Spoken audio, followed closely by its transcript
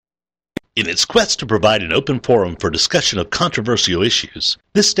In its quest to provide an open forum for discussion of controversial issues,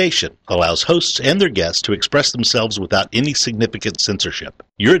 this station allows hosts and their guests to express themselves without any significant censorship.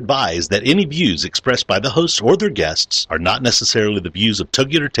 You're advised that any views expressed by the hosts or their guests are not necessarily the views of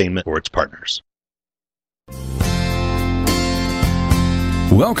Tug Entertainment or its partners.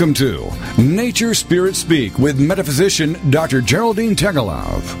 Welcome to Nature Spirit Speak with metaphysician Dr. Geraldine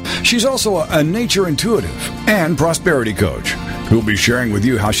Tegelov. She's also a nature intuitive and prosperity coach who'll be sharing with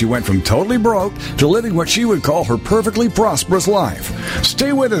you how she went from totally broke to living what she would call her perfectly prosperous life.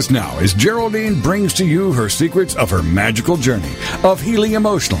 Stay with us now as Geraldine brings to you her secrets of her magical journey of healing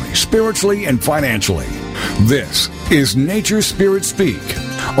emotionally, spiritually, and financially. This is Nature Spirit Speak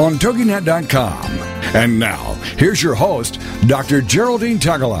on TogiNet.com. And now, here's your host, Dr. Geraldine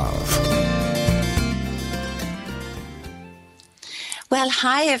Tegelov. Well,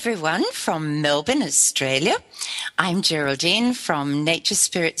 hi everyone from Melbourne, Australia. I'm Geraldine from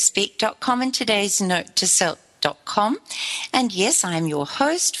naturespiritspeak.com and today's note to self.com. And yes, I'm your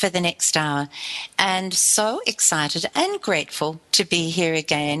host for the next hour and so excited and grateful to be here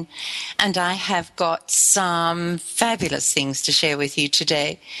again. And I have got some fabulous things to share with you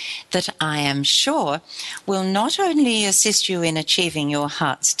today that I am sure will not only assist you in achieving your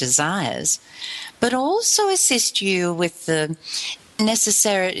heart's desires, but also assist you with the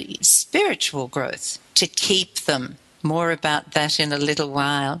necessary spiritual growth to keep them. More about that in a little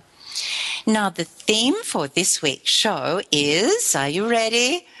while. Now, the theme for this week's show is, are you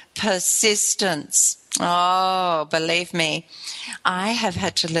ready? Persistence. Oh, believe me, I have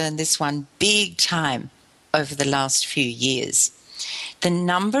had to learn this one big time over the last few years. The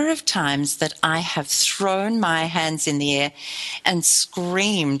number of times that I have thrown my hands in the air and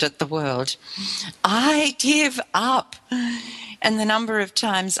screamed at the world, I give up. And the number of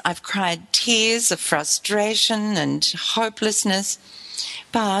times I've cried tears of frustration and hopelessness.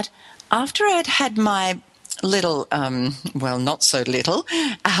 But after I'd had my little, not so little,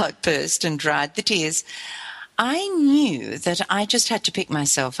 outburst and dried the tears, I knew that I just had to pick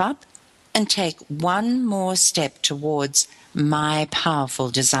myself up and take one more step towards my powerful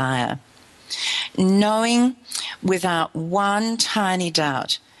desire, knowing without one tiny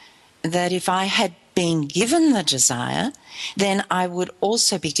doubt that if I had been given the desire, then I would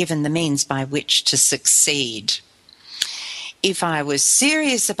also be given the means by which to succeed. If I was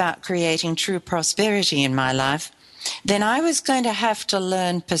serious about creating true prosperity in my life, then I was going to have to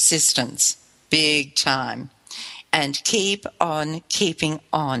learn persistence, big time, and keep on keeping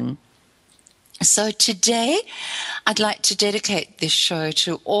on. So today, I'd like to dedicate this show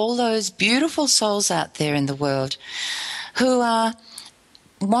to all those beautiful souls out there in the world who are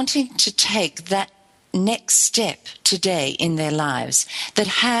wanting to take that next step today in their lives, that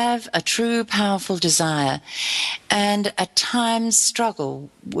have a true powerful desire and at times struggle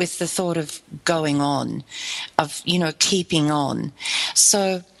with the thought of going on, of, keeping on.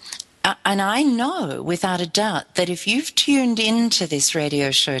 So, and I know without a doubt that if you've tuned into this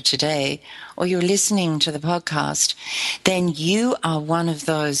radio show today or you're listening to the podcast, then you are one of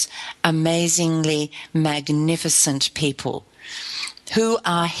those amazingly magnificent people who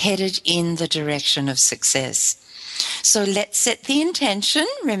are headed in the direction of success. So let's set the intention,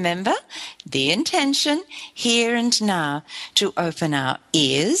 remember, the intention here and now to open our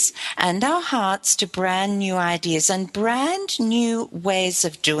ears and our hearts to brand new ideas and brand new ways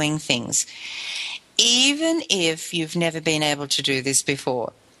of doing things, even if you've never been able to do this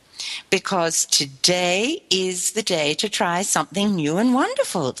before. Because today is the day to try something new and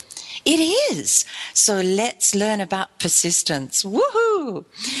wonderful. It is. So let's learn about persistence. Woohoo!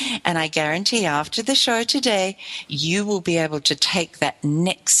 And I guarantee after the show today, you will be able to take that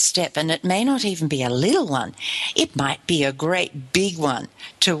next step. And it may not even be a little one. It might be a great big one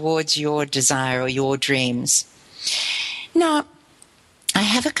towards your desire or your dreams. Now, I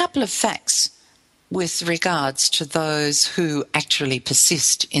have a couple of facts with regards to those who actually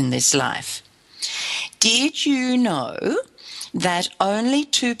persist in this life. Did you know that only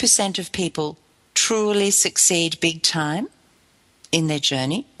 2% of people truly succeed big time in their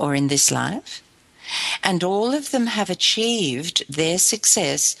journey or in this life? And all of them have achieved their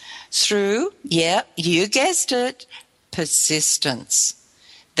success through, you guessed it, persistence.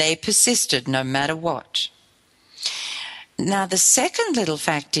 They persisted no matter what. Now, the second little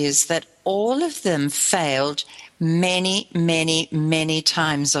fact is that all of them failed many, many, many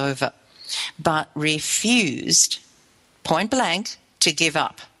times over, but refused, point blank, to give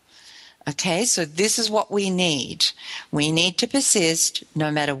up. Okay, so this is what we need. We need to persist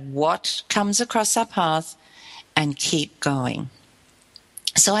no matter what comes across our path and keep going.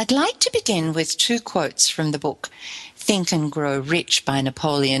 So I'd like to begin with 2 quotes from the book Think and Grow Rich by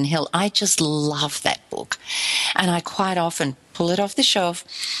Napoleon Hill. I just love that book, and I quite often pull it off the shelf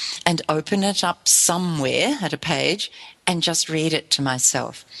and open it up somewhere at a page and just read it to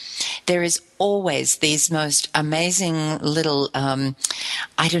myself. There is always these most amazing little,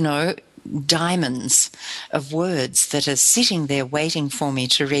 diamonds of words that are sitting there waiting for me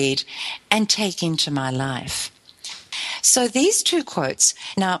to read and take into my life. So these 2 quotes,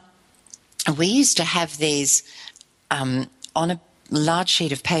 now, we used to have these on a large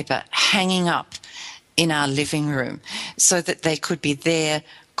sheet of paper hanging up in our living room so that they could be there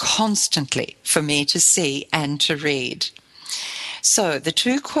constantly for me to see and to read. So the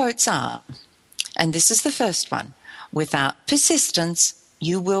 2 quotes are, and this is the first one, without persistence,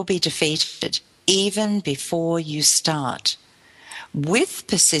 you will be defeated even before you start. With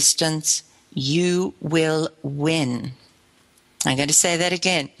persistence, you will win. I'm going to say that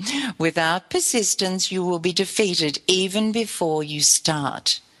again. Without persistence, you will be defeated even before you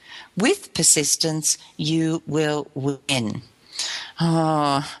start. With persistence, you will win.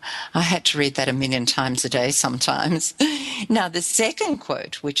 Oh, I had to read that 1,000,000 times a day sometimes. Now, the second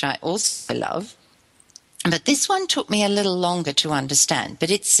quote, which I also love, but this one took me a little longer to understand, but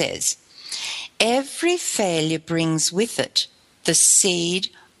it says, every failure brings with it the seed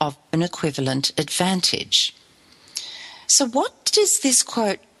of an equivalent advantage. So what does this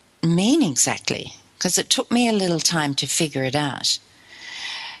quote mean exactly? Because it took me a little time to figure it out.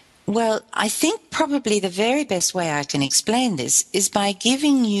 Well, I think probably the very best way I can explain this is by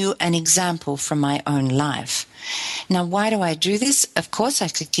giving you an example from my own life. Now, why do I do this? Of course, I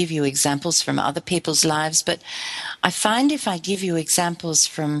could give you examples from other people's lives, but I find if I give you examples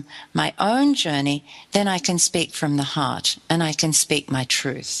from my own journey, then I can speak from the heart and I can speak my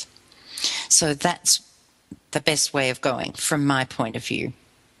truth. So that's the best way of going from my point of view.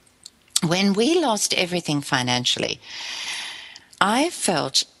 When we lost everything financially, I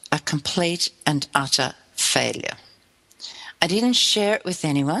felt a complete and utter failure. I didn't share it with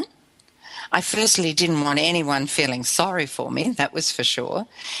anyone. I firstly didn't want anyone feeling sorry for me, that was for sure.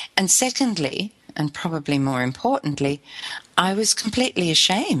 And secondly, and probably more importantly, I was completely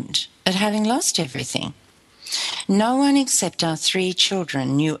ashamed at having lost everything. No one except our 3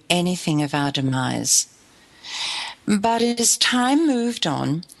 children knew anything of our demise. But as time moved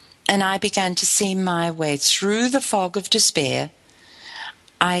on and I began to see my way through the fog of despair,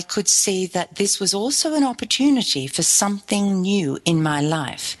 I could see that this was also an opportunity for something new in my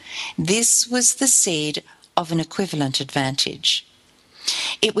life. This was the seed of an equivalent advantage.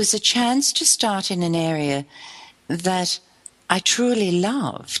 It was a chance to start in an area that I truly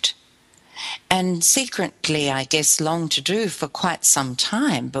loved and secretly, I guess, longed to do for quite some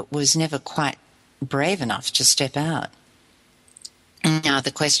time, but was never quite brave enough to step out. Now, the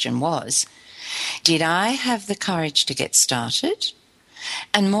question was, did I have the courage to get started?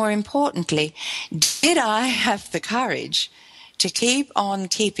 And more importantly, did I have the courage to keep on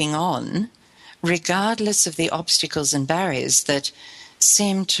keeping on, regardless of the obstacles and barriers that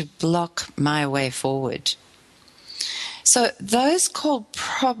seemed to block my way forward? So those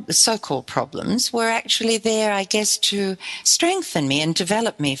so-called problems were actually there, I guess, to strengthen me and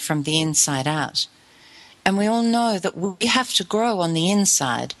develop me from the inside out. And we all know that we have to grow on the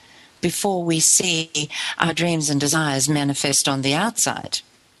inside before we see our dreams and desires manifest on the outside.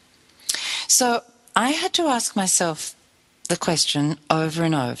 So I had to ask myself the question over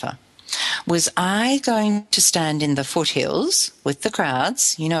and over. Was I going to stand in the foothills with the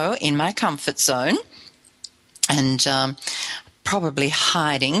crowds, in my comfort zone, and probably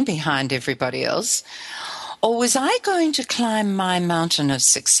hiding behind everybody else? Or was I going to climb my mountain of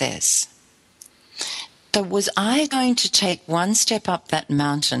success? So was I going to take one step up that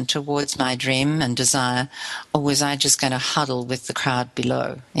mountain towards my dream and desire, or was I just going to huddle with the crowd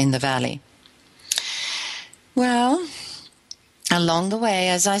below in the valley? Well, along the way,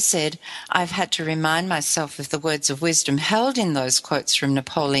 as I said, I've had to remind myself of the words of wisdom held in those quotes from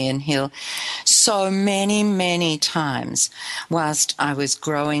Napoleon Hill so many, many times whilst I was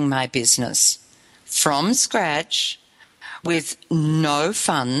growing my business from scratch with no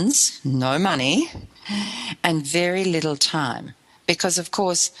funds, no money, and very little time. Because, of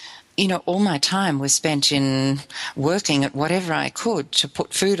course, all my time was spent in working at whatever I could to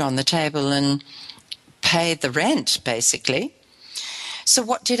put food on the table and pay the rent, basically. So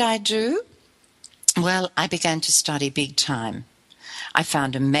what did I do? Well, I began to study big time. I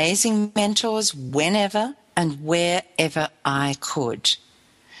found amazing mentors whenever and wherever I could.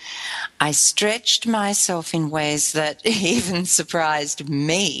 I stretched myself in ways that even surprised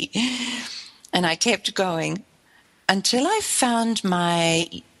me. And I kept going until I found my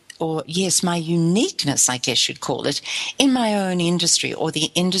uniqueness, I guess you'd call it, in my own industry, or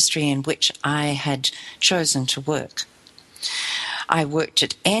the industry in which I had chosen to work. I worked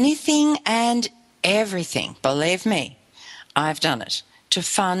at anything and everything, believe me, I've done it, to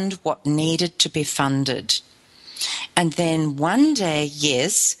fund what needed to be funded. And then one day,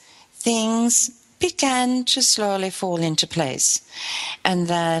 yes, things began to slowly fall into place. And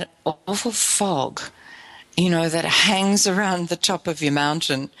that awful fog, that hangs around the top of your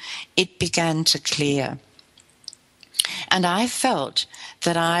mountain, it began to clear. And I felt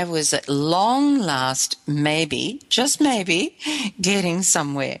that I was at long last, maybe, just maybe, getting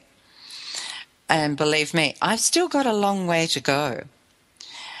somewhere. And believe me, I've still got a long way to go.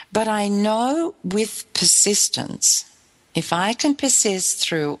 But I know with persistence, if I can persist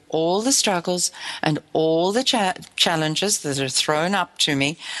through all the struggles and all the challenges that are thrown up to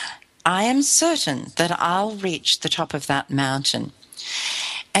me, I am certain that I'll reach the top of that mountain.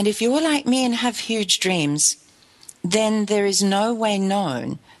 And if you're like me and have huge dreams, then there is no way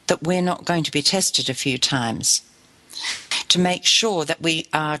known that we're not going to be tested a few times to make sure that we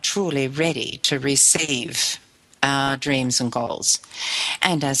are truly ready to receive our dreams and goals.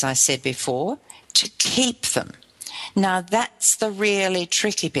 And as I said before, to keep them. Now that's the really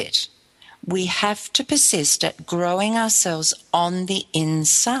tricky bit. We have to persist at growing ourselves on the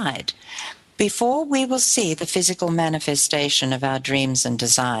inside before we will see the physical manifestation of our dreams and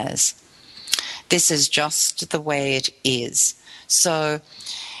desires. This is just the way it is. So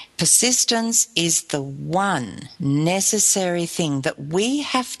persistence is the one necessary thing that we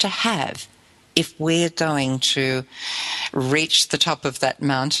have to have if we're going to reach the top of that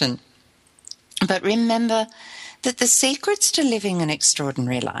mountain. But remember that the secrets to living an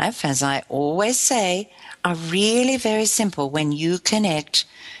extraordinary life, as I always say, are really very simple when you connect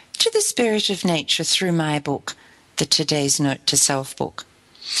to the spirit of nature through my book, the Today's Note to Self book.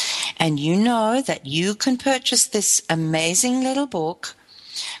 And you know that you can purchase this amazing little book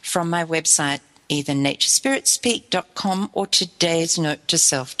from my website, either naturespiritspeak.com or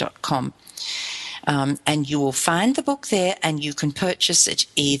todaysnotetoself.com. And you will find the book there, and you can purchase it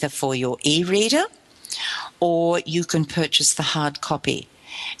either for your e-reader or you can purchase the hard copy.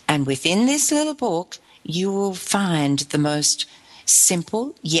 And within this little book, you will find the most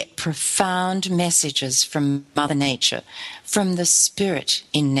simple yet profound messages from Mother Nature, from the spirit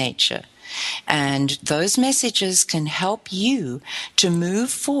in nature. And those messages can help you to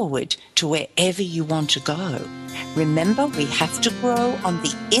move forward to wherever you want to go. Remember, we have to grow on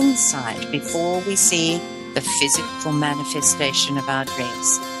the inside before we see the physical manifestation of our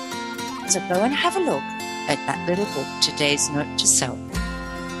dreams. So go and have a look at that little book, Today's Note to Self.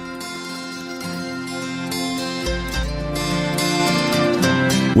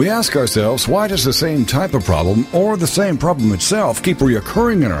 We ask ourselves, why does the same type of problem or the same problem itself keep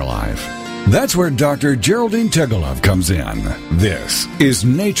reoccurring in our life? That's where Dr. Geraldine Tegelov comes in. This is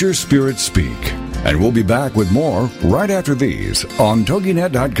Nature Spirit Speak, and we'll be back with more right after these on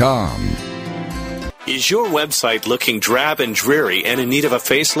TogiNet.com. Is your website looking drab and dreary and in need of a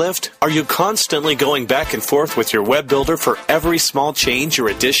facelift? Are you constantly going back and forth with your web builder for every small change or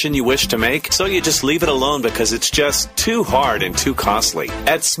addition you wish to make? So you just leave it alone because it's just too hard and too costly.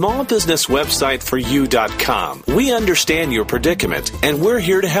 At smallbusinesswebsiteforyou.com, we understand your predicament and we're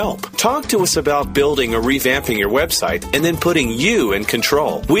here to help. Talk to us about building or revamping your website and then putting you in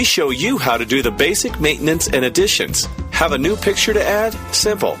control. We show you how to do the basic maintenance and additions. Have a new picture to add?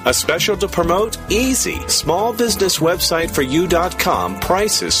 Simple. A special to promote? Easy. Smallbusinesswebsiteforyou.com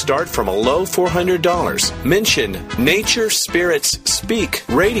prices start from a low $400. Mention Nature Spirits Speak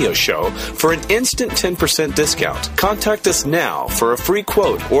radio show for an instant 10% discount. Contact us now for a free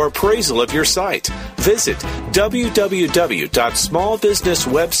quote or appraisal of your site. Visit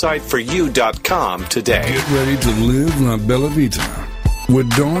www.smallbusinesswebsiteforyou.com today. Get ready to live La Bella Vita with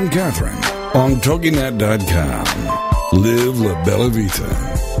Dawn Catherine on TogiNet.com. Live La Bella Vita.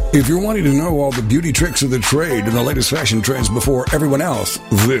 If you're wanting to know all the beauty tricks of the trade and the latest fashion trends before everyone else,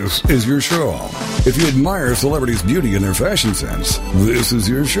 this is your show. If you admire celebrities' beauty and their fashion sense, this is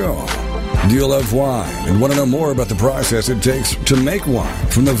your show. Do you love wine and want to know more about the process it takes to make wine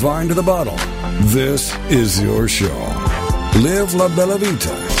from the vine to the bottle? This is your show. Live La Bella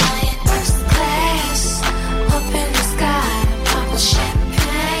Vita.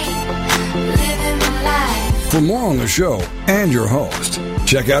 For more on the show and your host,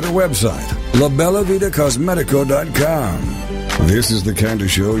 check out our website, labellavitacosmetico.com. This is the kind of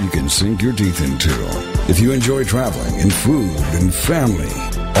show you can sink your teeth into. If you enjoy traveling and food and family,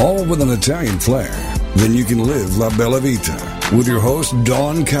 all with an Italian flair, then you can live La Bella Vita with your host,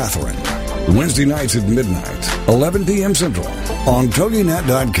 Dawn Catherine. Wednesday nights at midnight, 11 p.m. Central, on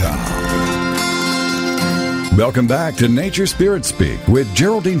TogiNet.com. Welcome back to Nature Spirit Speak with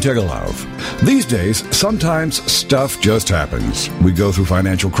Geraldine Tegelov. These days, sometimes stuff just happens. We go through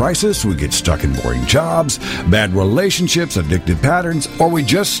financial crisis, we get stuck in boring jobs, bad relationships, addictive patterns, or we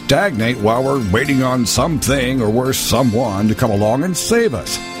just stagnate while we're waiting on something or worse, someone to come along and save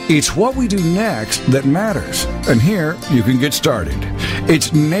us. It's what we do next that matters. And here, you can get started.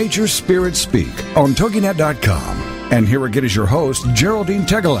 It's Nature Spirit Speak on TogiNet.com. And here again is your host, Geraldine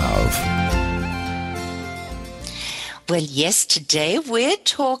Tegelov. Well, yes, today we're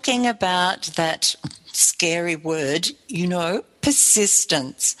talking about that scary word,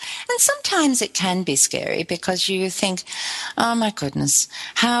 persistence. And sometimes it can be scary because you think, oh my goodness,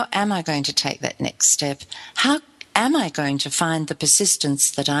 how am I going to take that next step? How am I going to find the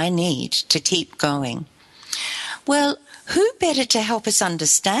persistence that I need to keep going? Well, who better to help us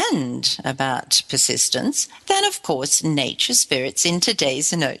understand about persistence than, of course, nature spirits in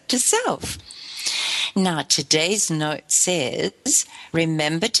today's Note to Self. Now, today's note says,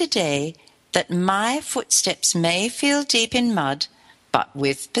 remember today that my footsteps may feel deep in mud, but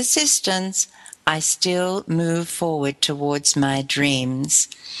with persistence, I still move forward towards my dreams.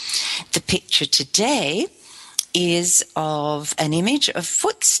 The picture today is of an image of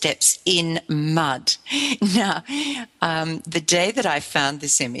footsteps in mud. Now, the day that I found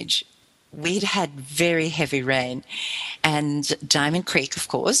this image, we'd had very heavy rain, and Diamond Creek, of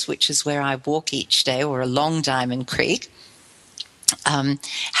course, which is where I walk each day, or along Diamond Creek,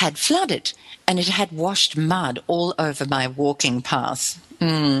 had flooded, and it had washed mud all over my walking path.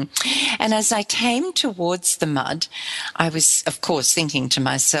 And as I came towards the mud, I was, of course, thinking to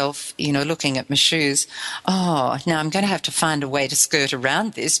myself, looking at my shoes, now I'm going to have to find a way to skirt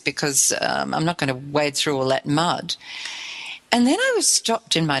around this because I'm not going to wade through all that mud. And then I was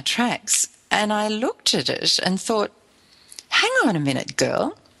stopped in my tracks, and I looked at it and thought, hang on a minute,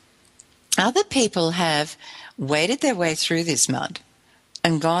 girl. Other people have waded their way through this mud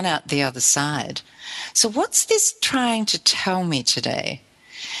and gone out the other side. So what's this trying to tell me today?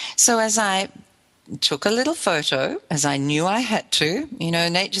 So as I took a little photo, as I knew I had to,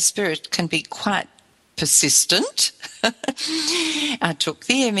 nature spirit can be quite persistent. I took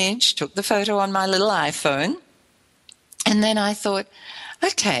the image, took the photo on my little iPhone, and then I thought,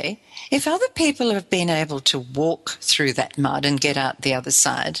 okay, if other people have been able to walk through that mud and get out the other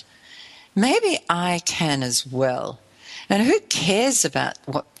side, maybe I can as well. And who cares about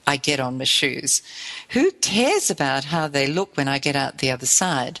what I get on my shoes? Who cares about how they look when I get out the other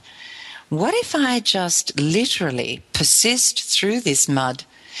side? What if I just literally persist through this mud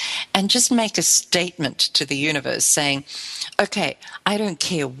and just make a statement to the universe saying, okay, I don't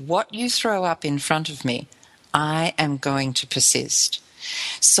care what you throw up in front of me, I am going to persist.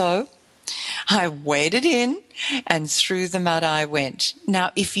 So I waded in and through the mud I went.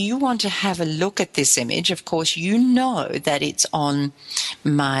 Now, if you want to have a look at this image, of course, you know that it's on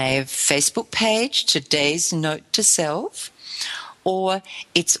my Facebook page, Today's Note to Self, or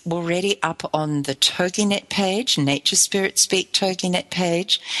it's already up on the TogiNet page, Nature Spirit Speak TogiNet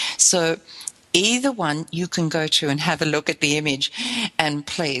page. So either one you can go to and have a look at the image. And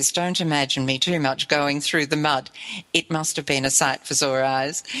please don't imagine me too much going through the mud. It must have been a sight for sore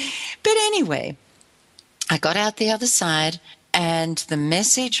eyes. But anyway, I got out the other side, and the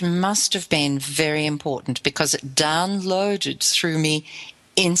message must have been very important because it downloaded through me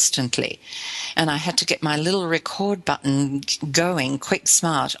instantly. And I had to get my little record button going, quick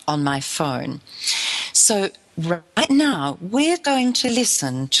smart, on my phone. So right now, we're going to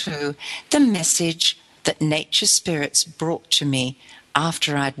listen to the message that nature spirits brought to me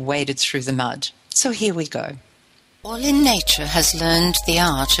after I'd waded through the mud. So here we go. All in nature has learned the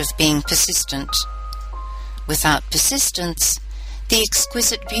art of being persistent. Without persistence, the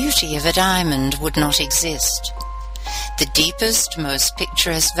exquisite beauty of a diamond would not exist. The deepest, most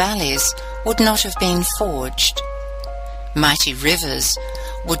picturesque valleys would not have been forged. Mighty rivers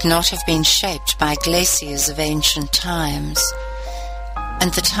would not have been shaped by glaciers of ancient times,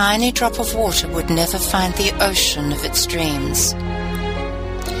 and the tiny drop of water would never find the ocean of its dreams.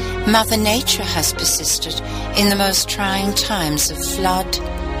 Mother Nature has persisted in the most trying times of flood,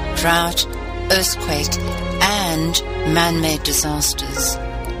 drought, earthquake, and man-made disasters.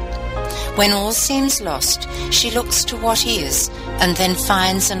 When all seems lost, she looks to what is and then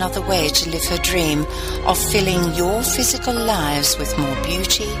finds another way to live her dream of filling your physical lives with more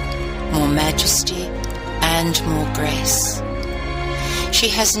beauty, more majesty, and more grace. She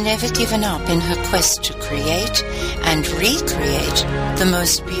has never given up in her quest to create and recreate the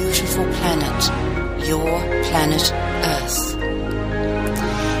most beautiful planet, your planet Earth.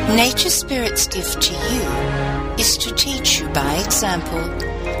 Nature Spirit's gift to you is to teach you by example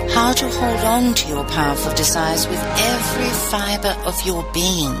how to hold on to your powerful desires with every fiber of your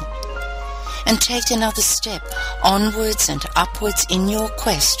being and take another step onwards and upwards in your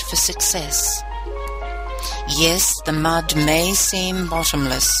quest for success. Yes, the mud may seem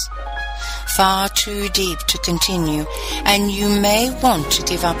bottomless, far too deep to continue, and you may want to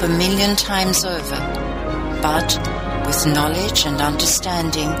give up 1,000,000 times over, but with knowledge and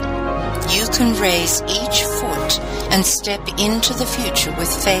understanding, you can raise each foot and step into the future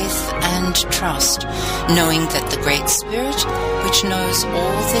with faith and trust, knowing that the Great Spirit, which knows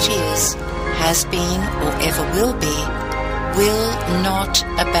all that is, has been, or ever will be, will not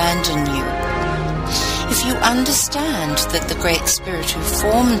abandon you. If you understand that the Great Spirit who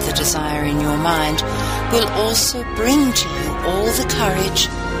formed the desire in your mind will also bring to you all the courage,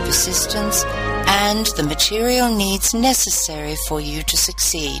 persistence, and the material needs necessary for you to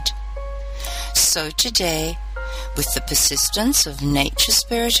succeed. So today, with the persistence of Nature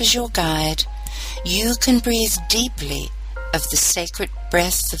Spirit as your guide, you can breathe deeply of the sacred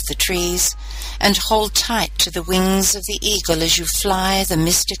breath of the trees and hold tight to the wings of the eagle as you fly the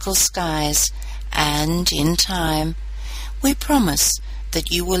mystical skies, and in time, we promise that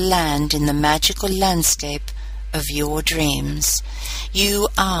you will land in the magical landscape of your dreams. You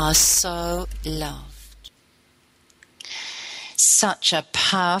are so loved. Such a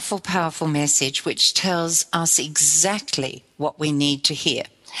powerful, powerful message which tells us exactly what we need to hear.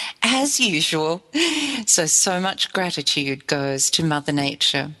 As usual, so much gratitude goes to Mother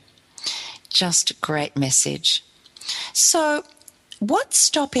Nature. Just a great message. So, what's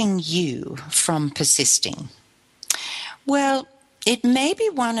stopping you from persisting? Well, it may be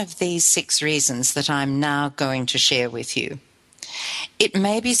one of these 6 reasons that I'm now going to share with you. It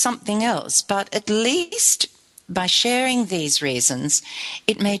may be something else, but at least by sharing these reasons,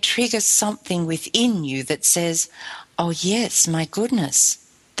 it may trigger something within you that says, oh yes, my goodness,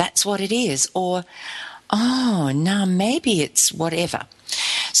 that's what it is. Or, oh, now maybe it's whatever.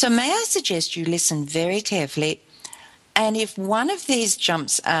 So may I suggest you listen very carefully, and if one of these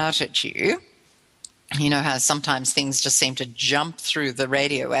jumps out at you, you know how sometimes things just seem to jump through the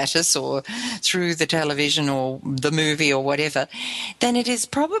radio at us or through the television or the movie or whatever, then it is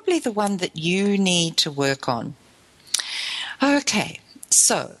probably the one that you need to work on. Okay,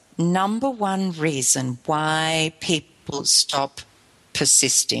 so number 1 reason why people stop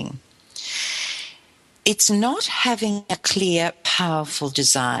persisting. It's not having a clear, powerful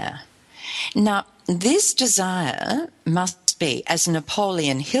desire. Now, this desire must be, as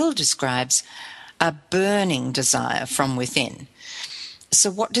Napoleon Hill describes, a burning desire from within. So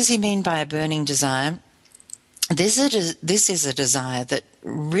what does he mean by a burning desire? This is a desire that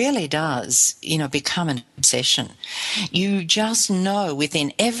really does, become an obsession. You just know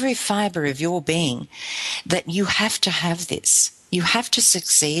within every fiber of your being that you have to have this. You have to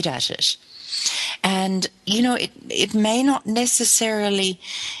succeed at it. And, it may not necessarily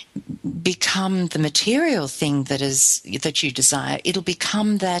become the material thing that you desire. It'll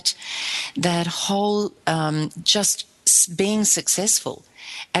become that whole just being successful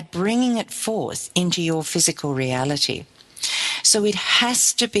at bringing it forth into your physical reality. So it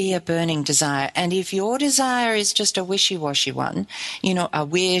has to be a burning desire. And if your desire is just a wishy-washy one, a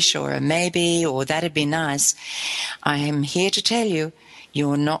wish or a maybe or that'd be nice, I am here to tell you,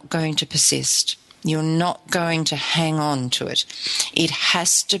 you're not going to persist. You're not going to hang on to it. It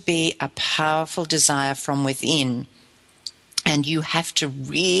has to be a powerful desire from within. And you have to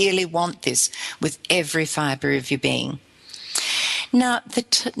really want this with every fiber of your being. Now,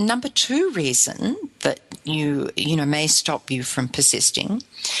 the number 2 reason that you may stop you from persisting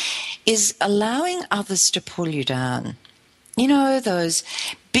is allowing others to pull you down. Those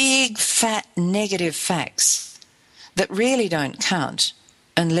big, fat, negative facts that really don't count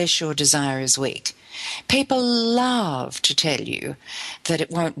unless your desire is weak. People love to tell you that it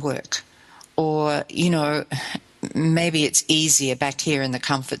won't work, or, maybe it's easier back here in the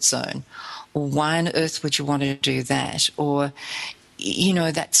comfort zone, or why on earth would you want to do that, or,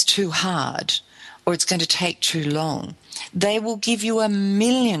 that's too hard, or it's going to take too long. They will give you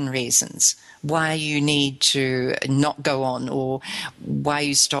 1,000,000 reasons why you need to not go on or why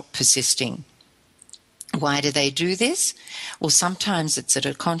you stop persisting. Why do they do this? Well, sometimes it's at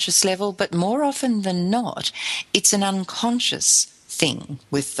a conscious level, but more often than not, it's an unconscious thing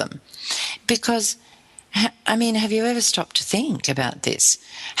with them. Because, have you ever stopped to think about this?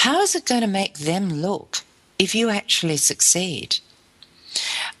 How is it going to make them look if you actually succeed?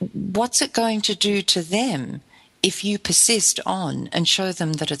 What's it going to do to them if you persist on and show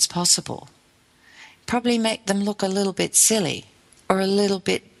them that it's possible? Probably make them look a little bit silly or a little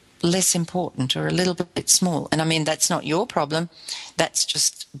bit less important or a little bit small. And I mean, that's not your problem. That's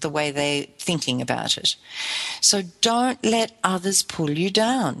just the way they're thinking about it. So don't let others pull you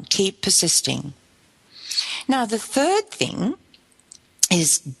down. Keep persisting. Now, the third thing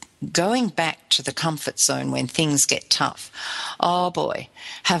is going back to the comfort zone when things get tough. Oh boy,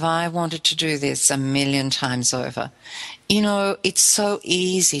 have I wanted to do this a million times over. You know, it's so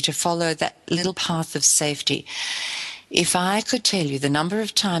easy to follow that little path of safety. If I could tell you the number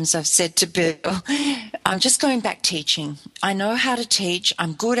of times I've said to Bill, I'm just going back teaching. I know how to teach.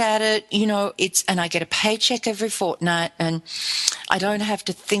 I'm good at it. You know, and I get a paycheck every fortnight, and I don't have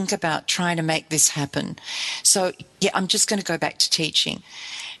to think about trying to make this happen. So, yeah, I'm just going to go back to teaching.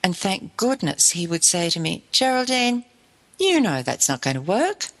 And thank goodness he would say to me, Geraldine, you know that's not going to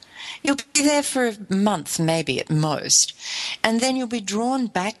work. You'll be there for a month, maybe at most. And then you'll be drawn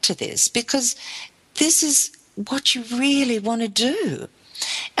back to this because this is what you really want to do.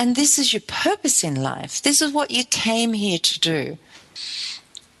 And this is your purpose in life. This is what you came here to do.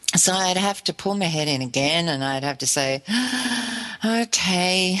 So I'd have to pull my head in again and I'd have to say,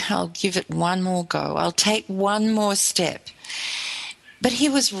 okay, I'll give it one more go. I'll take one more step. But he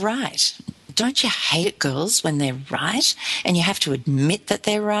was right. Don't you hate it, girls, when they're right and you have to admit that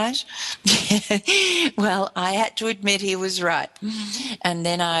they're right? Well, I had to admit he was right. And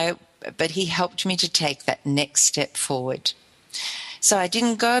then but he helped me to take that next step forward. So I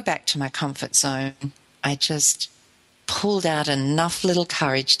didn't go back to my comfort zone. I just pulled out enough little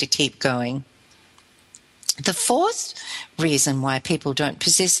courage to keep going. The fourth reason why people don't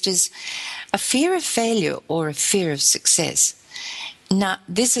persist is a fear of failure or a fear of success. Now,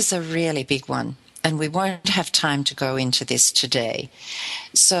 this is a really big one, and we won't have time to go into this today.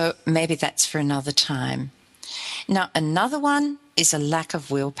 So maybe that's for another time. Now, another one is a lack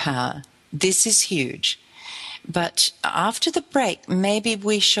of willpower. This is huge. But after the break, maybe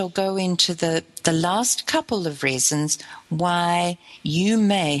we shall go into the last couple of reasons why you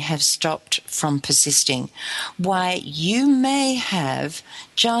may have stopped from persisting, why you may have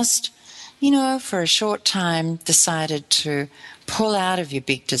just, for a short time decided to pull out of your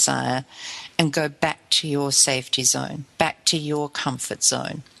big desire and go back to your safety zone, back to your comfort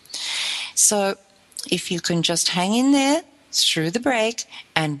zone. So if you can just hang in there through the break,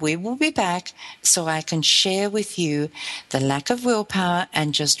 and we will be back so I can share with you the lack of willpower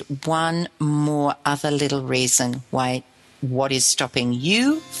and just one more other little reason why what is stopping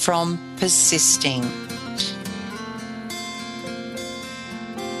you from persisting.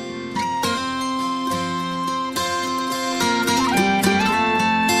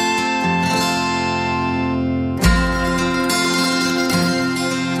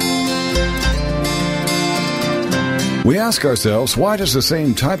 We ask ourselves, why does the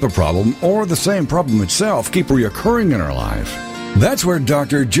same type of problem or the same problem itself keep reoccurring in our life? That's where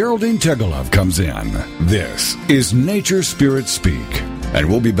Dr. Geraldine Tegelov comes in. This is Nature Spirit Speak, and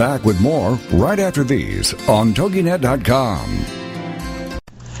we'll be back with more right after these on TogiNet.com.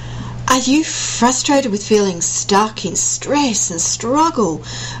 Are you frustrated with feeling stuck in stress and struggle?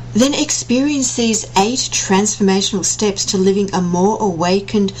 Then experience these 8 transformational steps to living a more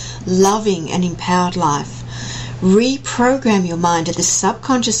awakened, loving, and empowered life. Reprogram your mind at the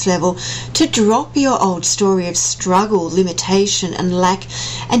subconscious level to drop your old story of struggle, limitation, and lack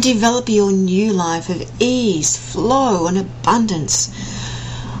and develop your new life of ease, flow, and abundance.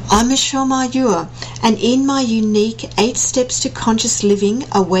 I'm Michelle Mayur, and in my unique 8 Steps to Conscious Living,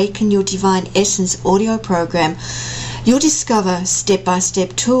 Awaken Your Divine Essence audio program, you'll discover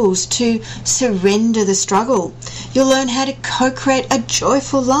step-by-step tools to surrender the struggle. You'll learn how to co-create a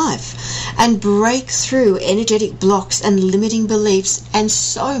joyful life and break through energetic blocks and limiting beliefs and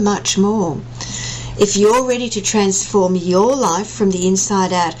so much more. If you're ready to transform your life from the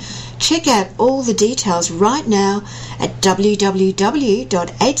inside out, check out all the details right now at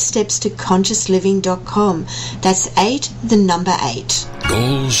www.8stepstoconsciousliving.com. That's 8, the number 8.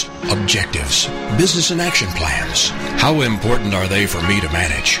 Goals, objectives, business and action plans. How important are they for me to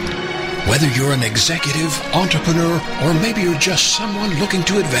manage? Whether you're an executive, entrepreneur, or maybe you're just someone looking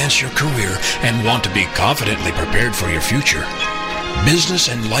to advance your career and want to be confidently prepared for your future, business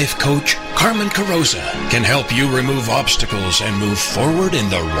and life coach Carmen Carroza can help you remove obstacles and move forward in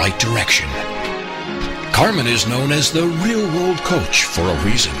the right direction. Carmen is known as the real-world coach for a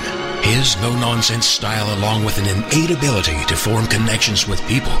reason. His no-nonsense style, along with an innate ability to form connections with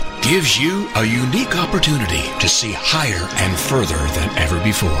people, gives you a unique opportunity to see higher and further than ever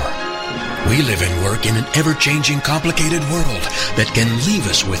before. We live and work in an ever-changing, complicated world that can leave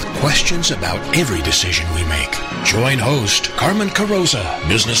us with questions about every decision we make. Join host Carmen Carroza,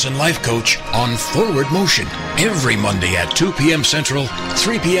 business and life coach, on Forward Motion every Monday at 2 p.m. Central,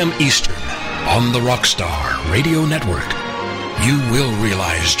 3 p.m. Eastern on the Rockstar Radio Network. You will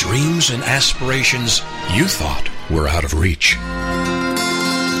realize dreams and aspirations you thought were out of reach.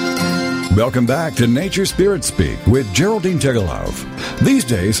 Welcome back to Nature Spirit Speak with Geraldine Tegelov. These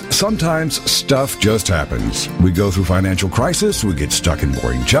days, sometimes stuff just happens. We go through financial crisis, we get stuck in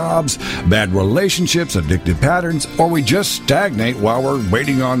boring jobs, bad relationships, addictive patterns, or we just stagnate while we're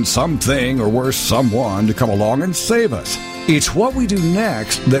waiting on something or worse, someone to come along and save us. It's what we do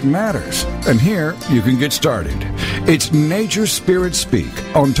next that matters. And here you can get started. It's Nature Spirit Speak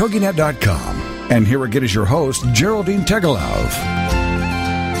on TogiNet.com. And here again is your host, Geraldine Tegelov.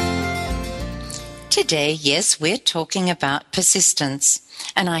 Today, yes, we're talking about persistence.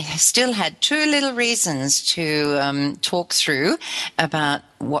 And I still had two little reasons to talk through about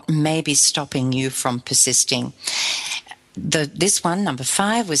what may be stopping you from persisting. This one, number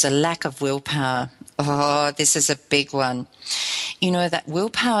 5, was a lack of willpower. Oh, this is a big one. You know, that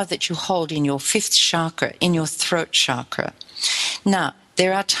willpower that you hold in your 5th chakra, in your throat chakra. Now,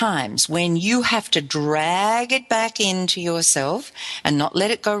 there are times when you have to drag it back into yourself and not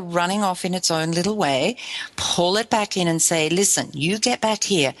let it go running off in its own little way. Pull it back in and say, listen, you get back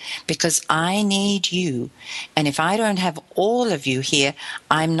here because I need you. And if I don't have all of you here,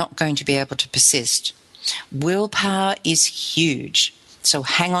 I'm not going to be able to persist. Willpower is huge. So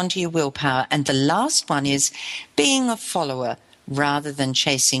hang on to your willpower. And the last one is being a follower rather than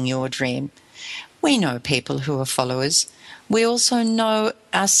chasing your dream. We know people who are followers. We also know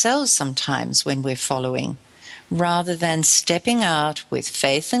ourselves sometimes when we're following, rather than stepping out with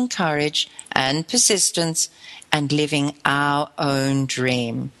faith and courage and persistence and living our own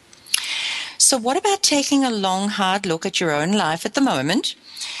dream. So what about taking a long, hard look at your own life at the moment?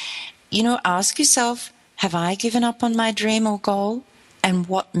 You know, ask yourself, have I given up on my dream or goal? And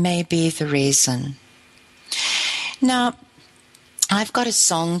what may be the reason? Now, I've got a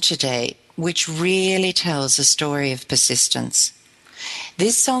song today which really tells a story of persistence.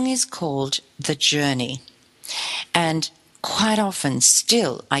 This song is called The Journey. And quite often,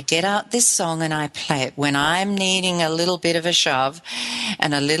 still, I get out this song and I play it when I'm needing a little bit of a shove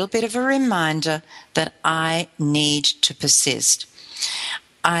and a little bit of a reminder that I need to persist.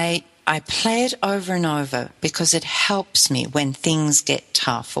 I play it over and over because it helps me when things get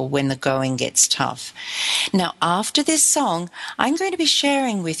tough or when the going gets tough. Now, after this song, I'm going to be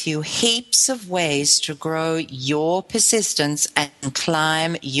sharing with you heaps of ways to grow your persistence and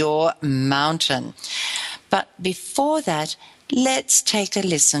climb your mountain. But before that, let's take a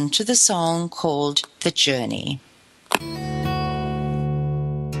listen to the song called The Journey.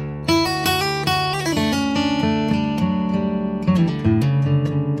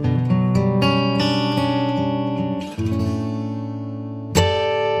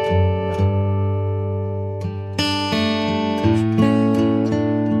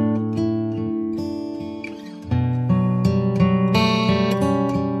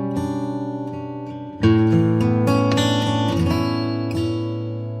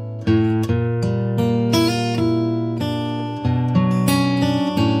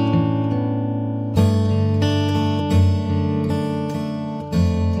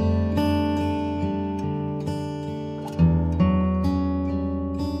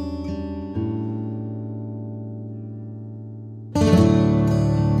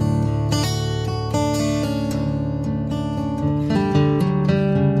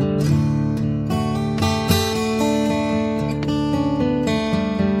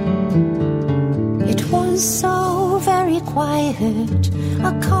 So very quiet,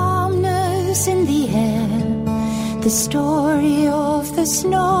 a calmness in the air. The story of the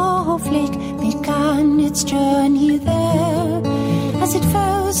snowflake began its journey there. As it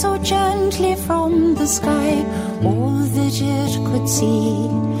fell so gently from the sky, all that it could see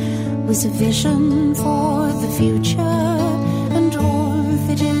was a vision for the future and all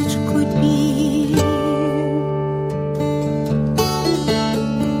that it could be.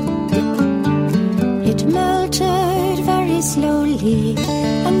 Melted very slowly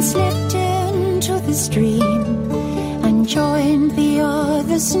and slipped into the stream and joined the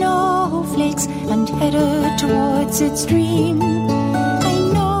other snowflakes and headed towards its dream. I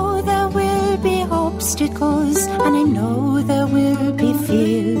know there will be obstacles and I know there will be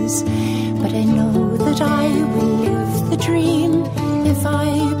fears, but I know that I will live the dream if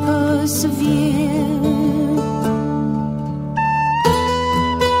I persevere.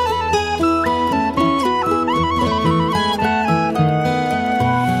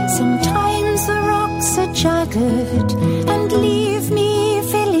 Sometimes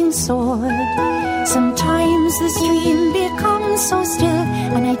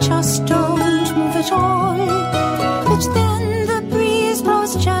and I just don't move at all. But then the breeze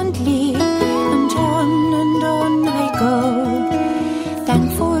blows gently, and on I go.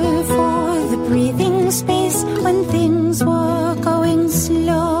 Thankful for the breathing space when things were going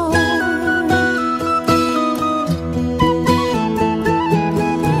slow.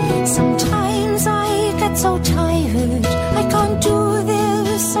 Sometimes I get so tired, I can't do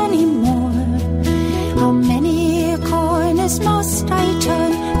this anymore. How many corners must I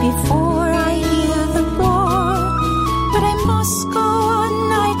turn before I hear the roar? But I must go on,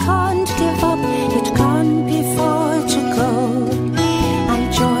 I can't give up, it can't be far to go. I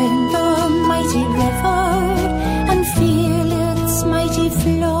join the mighty river and feel its mighty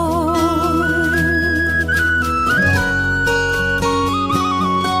flow.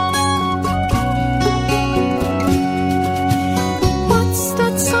 What's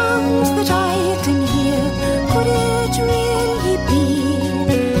that sound that I can hear? Could it really be?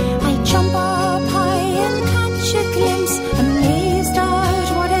 I jump up high and catch a glimpse, amazed at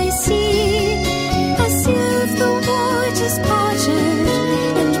what I see. As if the waters parted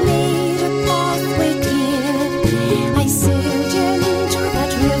and made a pathway clear. I sailed into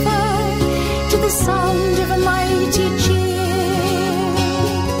that river to the sound of a mighty cheer.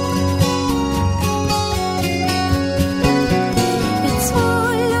 It's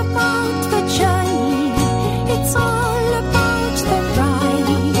all about the journey, it's all about the ride,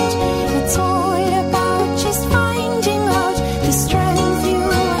 it's all about just finding out the strength you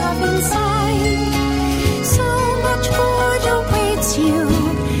have inside. So much good awaits you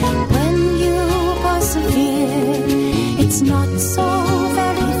when you persevere. It's not so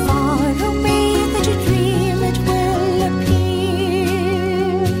very far away that you dream it will appear.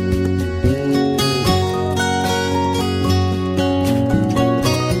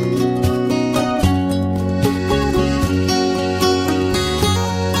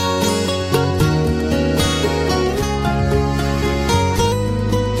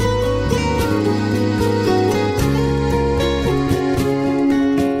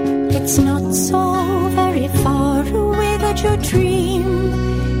 It's not so very far away that your dream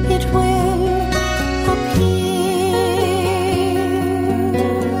it will appear.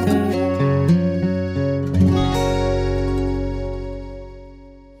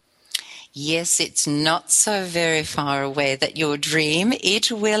 Yes, it's not so very far away that your dream,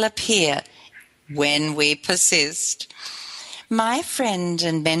 it will appear when we persist. My friend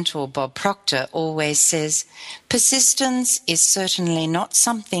and mentor Bob Proctor always says, persistence is certainly not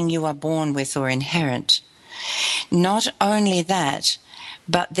something you are born with or inherent. Not only that,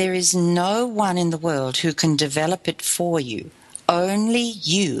 but there is no one in the world who can develop it for you. Only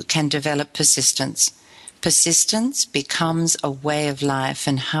you can develop persistence. Persistence becomes a way of life,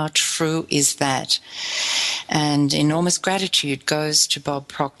 and how true is that? And enormous gratitude goes to Bob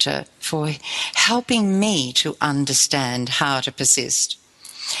Proctor for helping me to understand how to persist.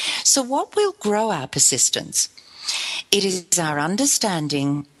 So what will grow our persistence? It is our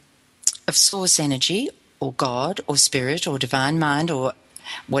understanding of source energy, or God, or spirit, or divine mind, or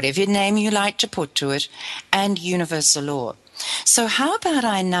whatever name you like to put to it, and universal law. So how about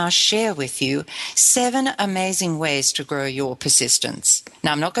I now share with you 7 amazing ways to grow your persistence.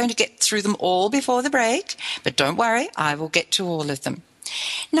 Now, I'm not going to get through them all before the break, but don't worry, I will get to all of them.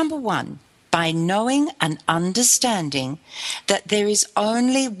 Number 1, by knowing and understanding that there is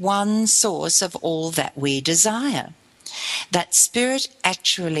only one source of all that we desire. That spirit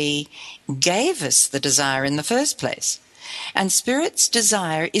actually gave us the desire in the first place. And spirit's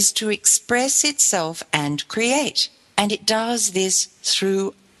desire is to express itself and create. And it does this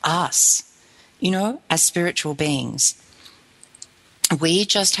through us, as spiritual beings. We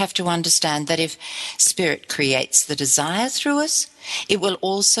just have to understand that if spirit creates the desire through us, it will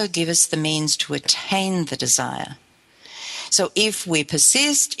also give us the means to attain the desire. So if we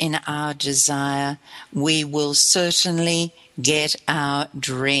persist in our desire, we will certainly get our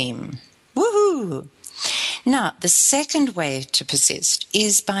dream. Woohoo! Now, the second way to persist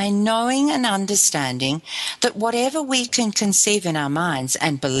is by knowing and understanding that whatever we can conceive in our minds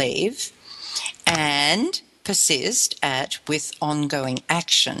and believe and persist at with ongoing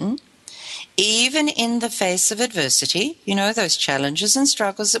action, even in the face of adversity, those challenges and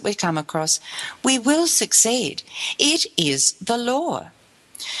struggles that we come across, we will succeed. It is the law.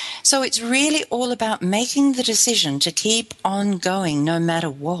 So it's really all about making the decision to keep on going no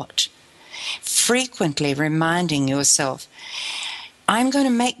matter what. Frequently reminding yourself, I'm going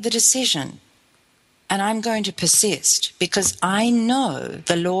to make the decision and I'm going to persist because I know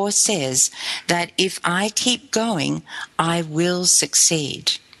the law says that if I keep going, I will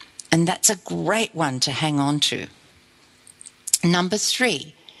succeed. And that's a great one to hang on to. Number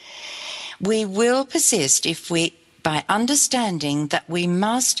 3, we will persist by understanding that we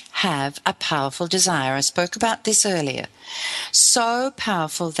must have a powerful desire. I spoke about this earlier. So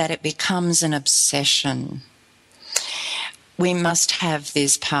powerful that it becomes an obsession. We must have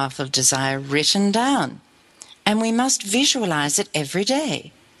this powerful desire written down, and we must visualize it every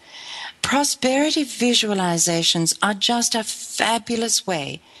day. Prosperity visualizations are just a fabulous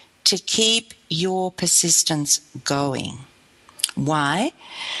way to keep your persistence going. Why?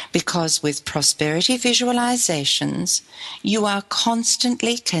 Because with prosperity visualizations, you are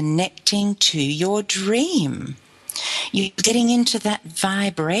constantly connecting to your dream. You're getting into that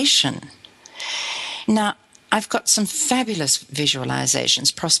vibration. Now, I've got some fabulous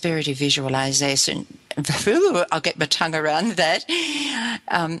visualizations, prosperity visualization. I'll get my tongue around that.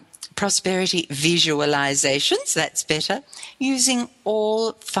 Prosperity visualizations, that's better, using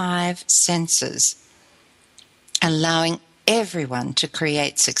all 5 senses, allowing everyone to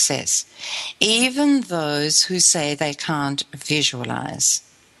create success, even those who say they can't visualize.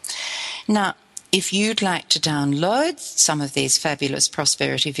 Now, if you'd like to download some of these fabulous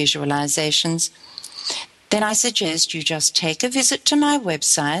prosperity visualizations, then I suggest you just take a visit to my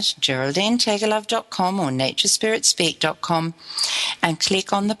website, GeraldineTegelov.com or NatureSpiritSpeak.com, and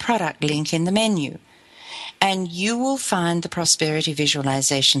click on the product link in the menu. And you will find the prosperity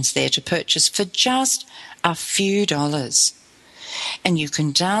visualizations there to purchase for just a few dollars. And you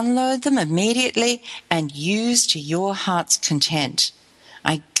can download them immediately and use to your heart's content.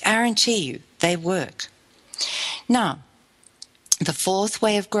 I guarantee you they work. Now, the 4th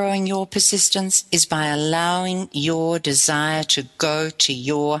way of growing your persistence is by allowing your desire to go to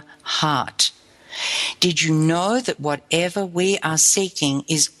your heart. Did you know that whatever we are seeking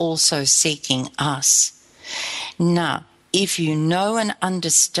is also seeking us? Now, if you know and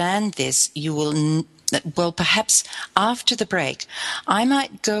understand this, you will, well, perhaps after the break, I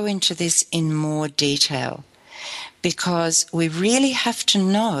might go into this in more detail, because we really have to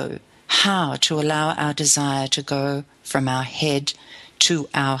know how to allow our desire to go from our head to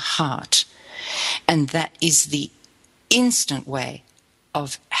our heart. And that is the instant way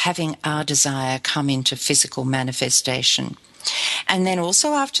of having our desire come into physical manifestation. And then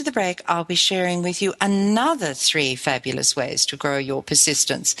also after the break, I'll be sharing with you another 3 fabulous ways to grow your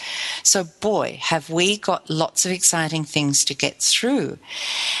persistence. So boy, have we got lots of exciting things to get through.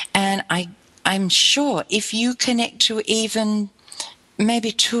 And I'm sure if you connect to even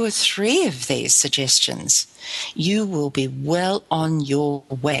maybe 2 or 3 of these suggestions, you will be well on your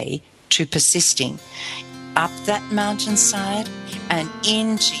way to persisting up that mountainside and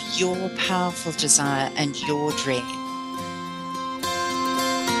into your powerful desire and your dream.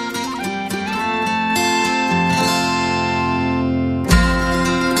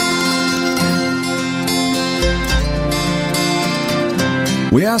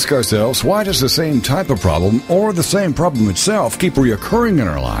 We ask ourselves, why does the same type of problem or the same problem itself keep reoccurring in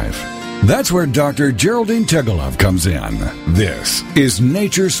our life? That's where Dr. Geraldine Tegelov comes in. This is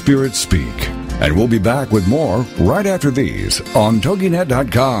Nature Spirit Speak, and we'll be back with more right after these on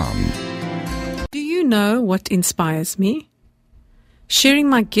TogiNet.com. Do you know what inspires me? Sharing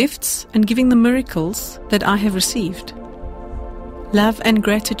my gifts and giving the miracles that I have received. Love and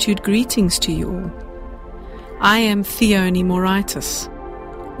gratitude greetings to you all. I am Theone Moraitis,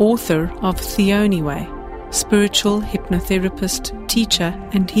 author of Theone Way, spiritual hypnotherapist, teacher,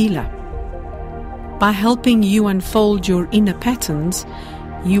 and healer. By helping you unfold your inner patterns,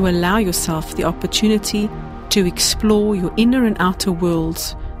 you allow yourself the opportunity to explore your inner and outer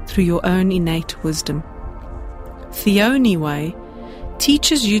worlds through your own innate wisdom. Theone Way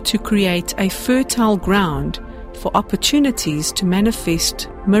teaches you to create a fertile ground for opportunities to manifest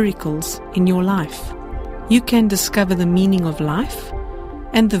miracles in your life. You can discover the meaning of life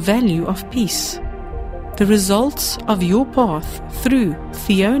and the value of peace. The results of your path through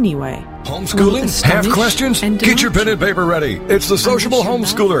Theone Way. Homeschooling? Have questions? Get your pen and paper ready. It's the sociable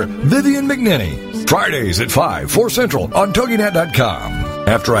homeschooler, Vivian McNinney. Fridays at 5, 4 Central on TogiNet.com.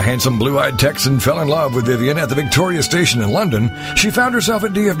 After a handsome blue-eyed Texan fell in love with Vivian at the Victoria Station in London, she found herself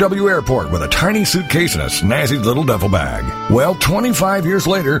at DFW Airport with a tiny suitcase and a snazzy little duffel bag. Well, 25 years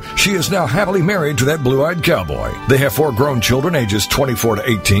later, she is now happily married to that blue-eyed cowboy. They have 4 grown children ages 24 to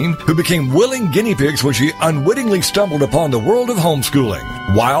 18 who became willing guinea pigs when she unwittingly stumbled upon the world of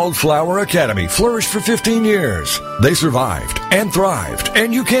homeschooling. Wildflower Academy flourished for 15 years. They survived and thrived,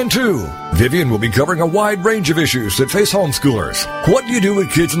 and you can too. Vivian will be covering a wide range of issues that face homeschoolers. What do you do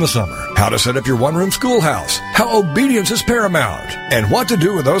with kids in the summer? How to set up your one-room schoolhouse? How obedience is paramount? And what to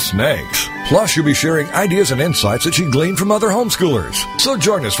do with those snakes? Plus, you'll be sharing ideas and insights that she gleaned from other homeschoolers. So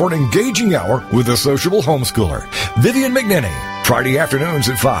join us for an engaging hour with the sociable homeschooler, Vivian McNinney. Friday afternoons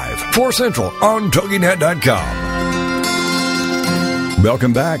at 5, 4 Central on TogiNet.com.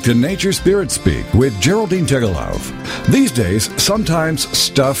 Welcome back to Nature Spirit Speak with Geraldine Tegelov. These days, sometimes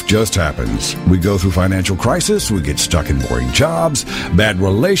stuff just happens. We go through financial crisis, we get stuck in boring jobs, bad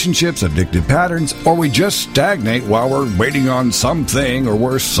relationships, addictive patterns, or we just stagnate while we're waiting on something or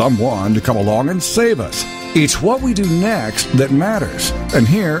worse, someone to come along and save us. It's what we do next that matters. And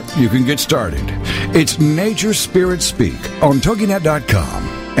here you can get started. It's Nature Spirit Speak on TogiNet.com.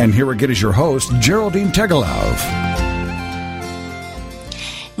 And here again is your host, Geraldine Tegelov.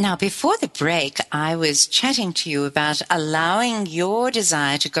 Now, before the break, I was chatting to you about allowing your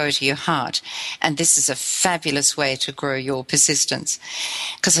desire to go to your heart. And this is a fabulous way to grow your persistence.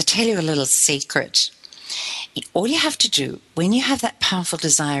 Because I tell you a little secret. All you have to do when you have that powerful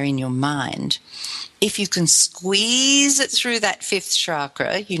desire in your mind, if you can squeeze it through that fifth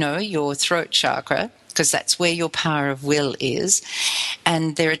chakra, your throat chakra, because that's where your power of will is.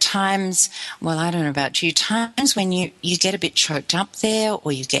 And there are times, well, I don't know about you, times when you get a bit choked up there,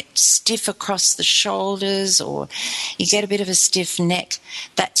 or you get stiff across the shoulders, or you get a bit of a stiff neck.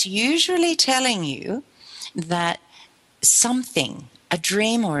 That's usually telling you that something, a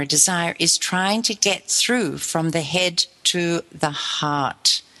dream or a desire, is trying to get through from the head to the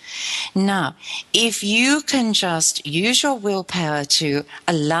heart. Now, if you can just use your willpower to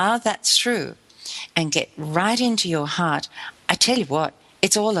allow that through and get right into your heart, I tell you what,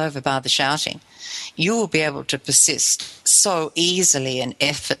 it's all over by the shouting. You will be able to persist so easily and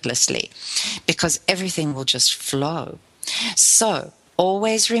effortlessly because everything will just flow. So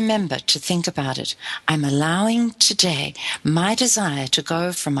always remember to think about it. I'm allowing today my desire to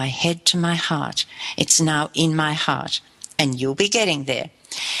go from my head to my heart. It's now in my heart, and you'll be getting there.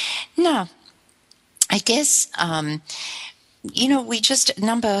 Now, I guess,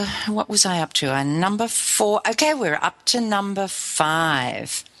 what was I up to? Number 4. Okay, we're up to number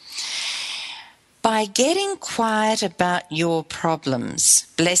 5. By getting quiet about your problems,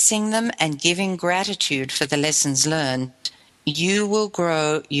 blessing them, and giving gratitude for the lessons learned, you will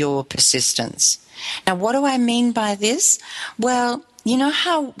grow your persistence. Now, what do I mean by this? Well,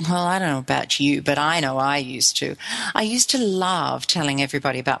 I don't know about you, but I know I used to. I used to love telling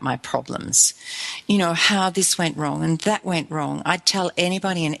everybody about my problems. How this went wrong and that went wrong. I'd tell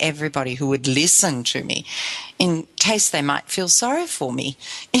anybody and everybody who would listen to me in case they might feel sorry for me.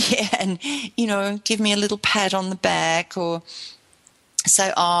 Yeah, and, give me a little pat on the back or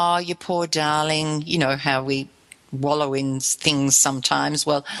say, oh, you poor darling, how we wallow in things sometimes.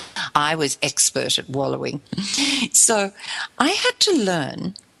 Well, I was expert at wallowing. So I had to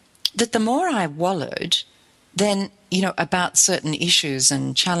learn that the more I wallowed, then, about certain issues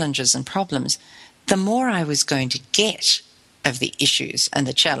and challenges and problems, the more I was going to get of the issues and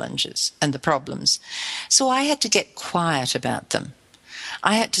the challenges and the problems. So I had to get quiet about them.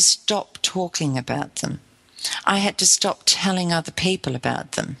 I had to stop talking about them. I had to stop telling other people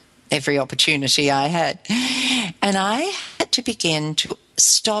about them every opportunity I had. And I had to begin to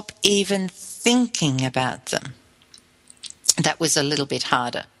stop even thinking about them. That was a little bit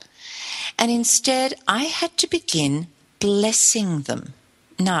harder. And instead, I had to begin blessing them.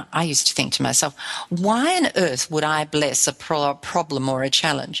 Now, I used to think to myself, why on earth would I bless a problem or a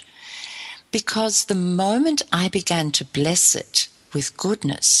challenge? Because the moment I began to bless it with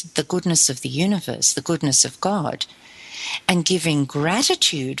goodness, the goodness of the universe, the goodness of God, and giving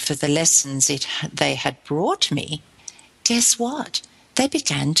gratitude for the lessons they had brought me, guess what? They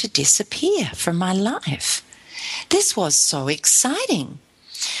began to disappear from my life. This was so exciting.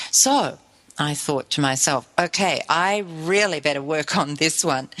 So I thought to myself, okay, I really better work on this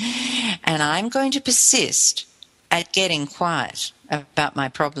one. And I'm going to persist at getting quiet about my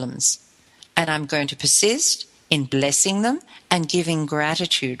problems. And I'm going to persist in blessing them and giving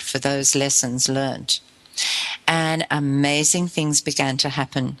gratitude for those lessons learned. And amazing things began to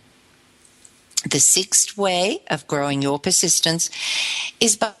happen. The 6th way of growing your persistence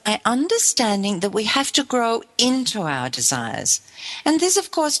is by understanding that we have to grow into our desires. And this,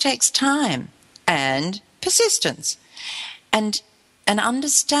 of course, takes time and persistence. And an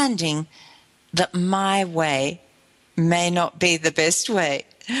understanding that my way may not be the best way.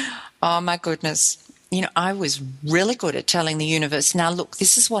 Oh, my goodness. I was really good at telling the universe, now look,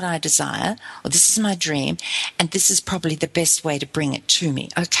 this is what I desire, or this is my dream, and this is probably the best way to bring it to me,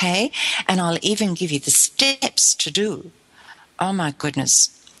 okay? And I'll even give you the steps to do. Oh my goodness,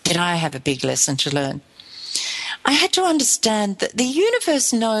 did I have a big lesson to learn. I had to understand that the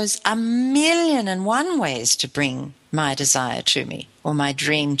universe knows 1,000,001 ways to bring my desire to me, or my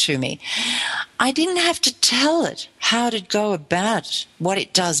dream to me. I didn't have to tell it how to go about it, what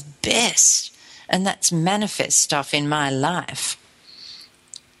it does best. And that's manifest stuff in my life.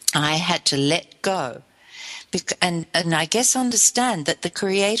 I had to let go and I guess understand that the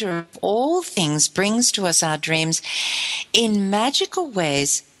creator of all things brings to us our dreams in magical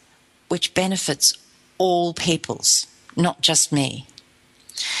ways which benefits all peoples, not just me.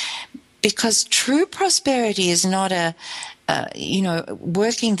 Because true prosperity is not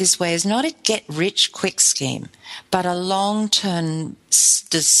working this way is not a get-rich-quick scheme, but a long-term,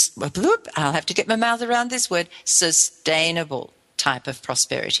 I'll have to get my mouth around this word, sustainable type of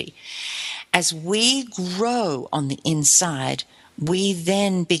prosperity. As we grow on the inside, we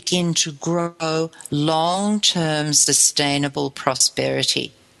then begin to grow long-term sustainable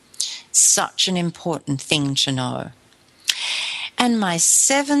prosperity. Such an important thing to know. And my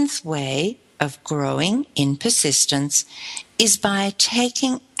seventh way of growing in persistence is by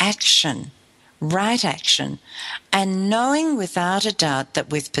taking action, right action, and knowing without a doubt that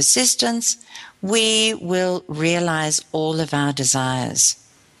with persistence, we will realize all of our desires.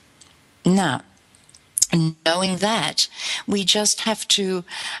 Now, knowing that, we just have to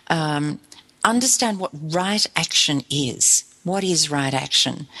understand what right action is. What is right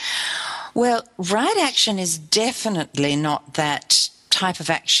action? Well, right action is definitely not that type of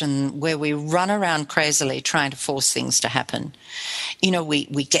action where we run around crazily trying to force things to happen. You know, we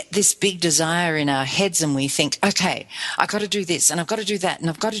get this big desire in our heads and we think, okay, I've got to do this and I've got to do that and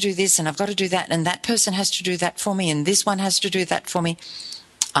I've got to do this and I've got to do that and that person has to do that for me and this one has to do that for me.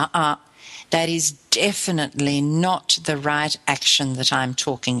 That is definitely not the right action that I'm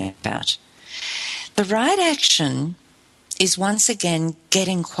talking about. The right action is once again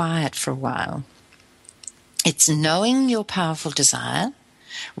getting quiet for a while. It's knowing your powerful desire,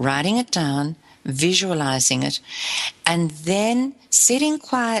 writing it down, visualizing it, and then sitting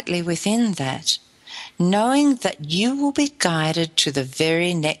quietly within that, knowing that you will be guided to the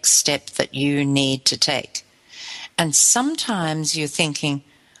very next step that you need to take. And sometimes you're thinking,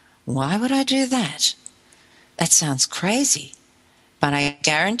 why would I do that? That sounds crazy. But I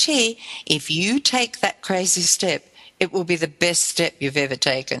guarantee if you take that crazy step, it will be the best step you've ever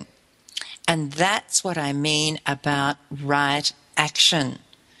taken. And that's what I mean about right action,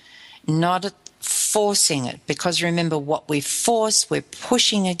 not forcing it. Because remember, what we force, we're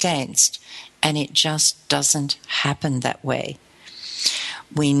pushing against, and it just doesn't happen that way.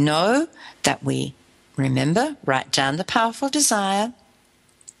 We know that we, remember, write down the powerful desire,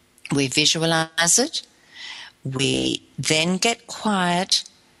 we visualize it, we then get quiet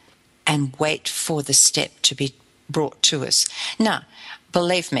and wait for the step to be brought to us. Now,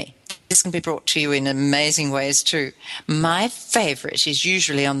 believe me, this can be brought to you in amazing ways too. My favorite is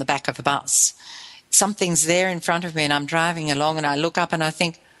usually on the back of a bus. Something's there in front of me and I'm driving along and I look up and I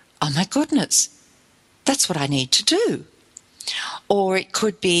think, oh my goodness, that's what I need to do. Or it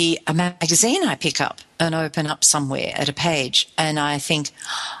could be a magazine I pick up and open up somewhere at a page and I think,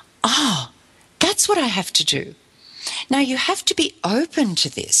 oh, that's what I have to do. Now you have to be open to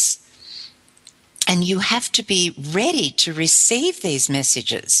this. And you have to be ready to receive these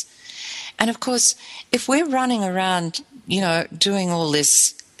messages. And of course, if we're running around, doing all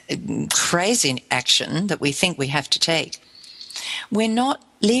this crazy action that we think we have to take, we're not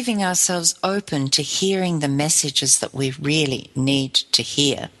leaving ourselves open to hearing the messages that we really need to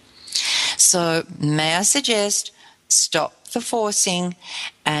hear. So may I suggest, stop the forcing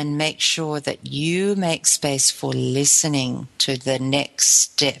and make sure that you make space for listening to the next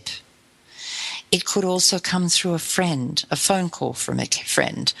step. It could also come through a friend, a phone call from a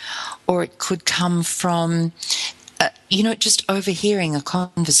friend, or it could come from, just overhearing a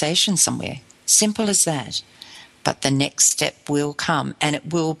conversation somewhere. Simple as that. But the next step will come and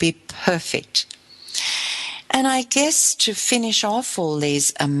it will be perfect. And I guess to finish off all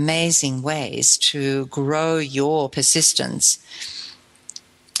these amazing ways to grow your persistence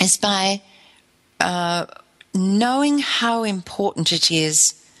is by knowing how important it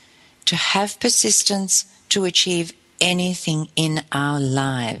is to have persistence to achieve anything in our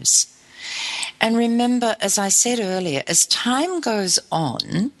lives. And remember, as I said earlier, as time goes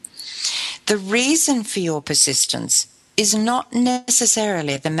on, the reason for your persistence is not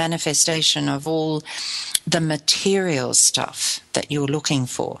necessarily the manifestation of all the material stuff that you're looking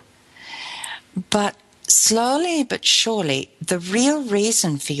for. But slowly but surely, the real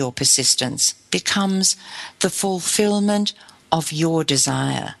reason for your persistence becomes the fulfillment of your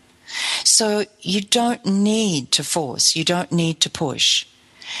desire. So you don't need to force, you don't need to push.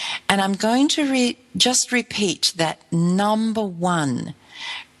 And I'm going to just repeat that number one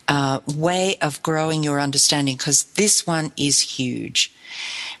way of growing your understanding, because this one is huge.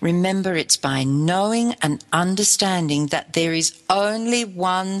 Remember, it's by knowing and understanding that there is only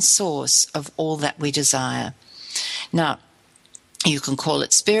one source of all that we desire. Now, You can call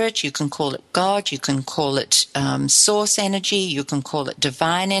it spirit, you can call it God, you can call it source energy, you can call it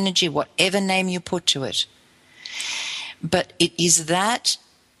divine energy, whatever name you put to it. But it is that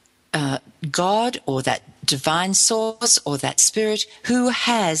God or that divine source or that spirit who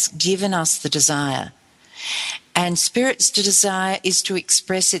has given us the desire. And spirit's desire is to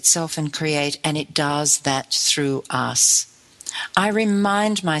express itself and create, and it does that through us. I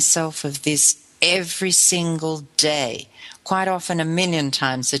remind myself of this every single day, quite often 1,000,000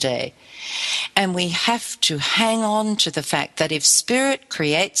 times a day. And we have to hang on to the fact that if spirit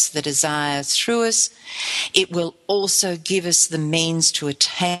creates the desire through us, it will also give us the means to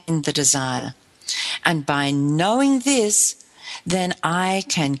attain the desire. And by knowing this, then I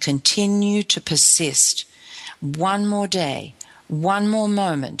can continue to persist. One more day, one more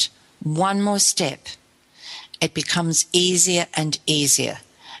moment, one more step. It becomes easier and easier.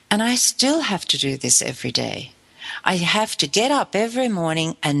 And I still have to do this every day. I have to get up every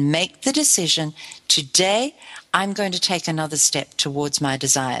morning and make the decision, today I'm going to take another step towards my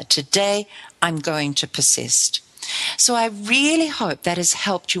desire. Today I'm going to persist. So I really hope that has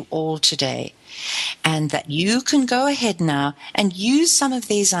helped you all today, and that you can go ahead now and use some of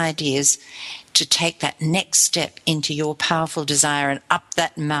these ideas to take that next step into your powerful desire and up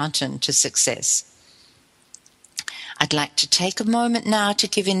that mountain to success. I'd like to take a moment now to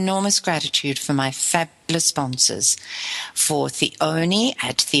give enormous gratitude for my fabulous sponsors, for Theoni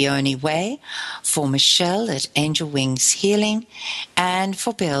at Theoni Way, for Michelle at Angel Wings Healing, and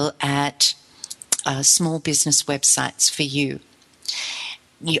for Bill at Small Business Websites for You.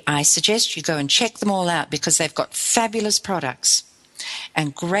 I suggest you go and check them all out because they've got fabulous products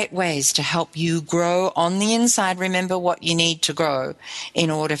and great ways to help you grow on the inside. Remember what you need to grow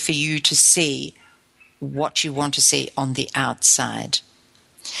in order for you to see what you want to see on the outside.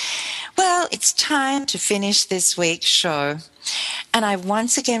 Well, it's time to finish this week's show. And I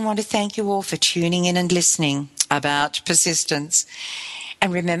once again want to thank you all for tuning in and listening about persistence.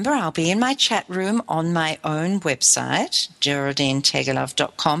 And remember, I'll be in my chat room on my own website,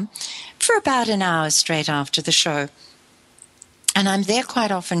 GeraldineTegelov.com, for about an hour straight after the show. And I'm there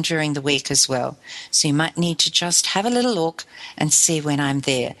quite often during the week as well. So you might need to just have a little look and see when I'm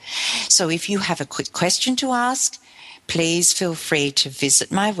there. So if you have a quick question to ask, please feel free to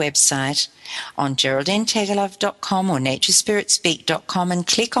visit my website on GeraldineTegelov.com or NatureSpiritSpeak.com and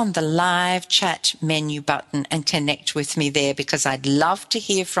click on the live chat menu button and connect with me there, because I'd love to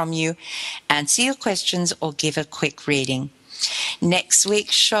hear from you, answer your questions, or give a quick reading. Next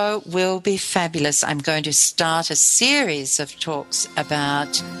week's show will be fabulous. I'm going to start a series of talks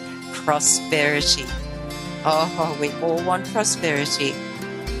about prosperity. Oh, we all want prosperity.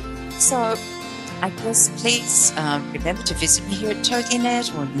 So I guess please remember to visit me here at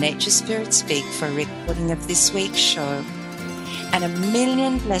TogiNet or Nature Spirit Speak for a recording of this week's show. And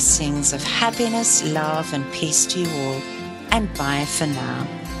 1,000,000 blessings of happiness, love, and peace to you all. And bye for now.